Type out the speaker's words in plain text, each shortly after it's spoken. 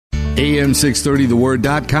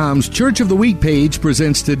AM630TheWord.com's Church of the Week page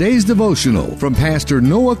presents today's devotional from Pastor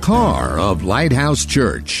Noah Carr of Lighthouse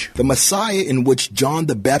Church. The Messiah in which John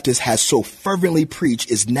the Baptist has so fervently preached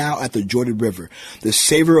is now at the Jordan River. The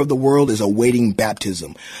Savior of the world is awaiting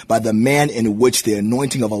baptism by the man in which the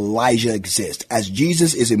anointing of Elijah exists. As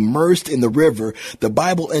Jesus is immersed in the river, the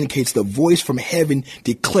Bible indicates the voice from heaven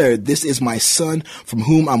declared, "This is my Son, from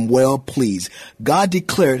whom I'm well pleased." God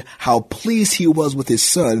declared how pleased he was with his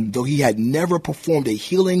Son, though he had never performed a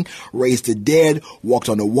healing, raised the dead, walked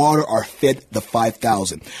on the water, or fed the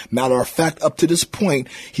 5,000. Matter of fact, up to this point,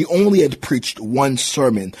 he only had preached one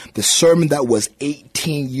sermon, the sermon that was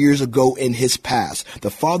 18 years ago in his past. The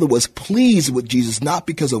Father was pleased with Jesus, not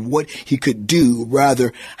because of what he could do,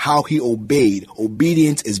 rather how he obeyed.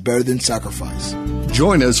 Obedience is better than sacrifice.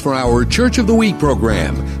 Join us for our Church of the Week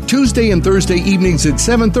program, Tuesday and Thursday evenings at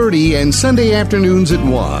 7:30 and Sunday afternoons at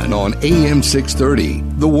 1 on AM 630.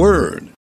 The Word.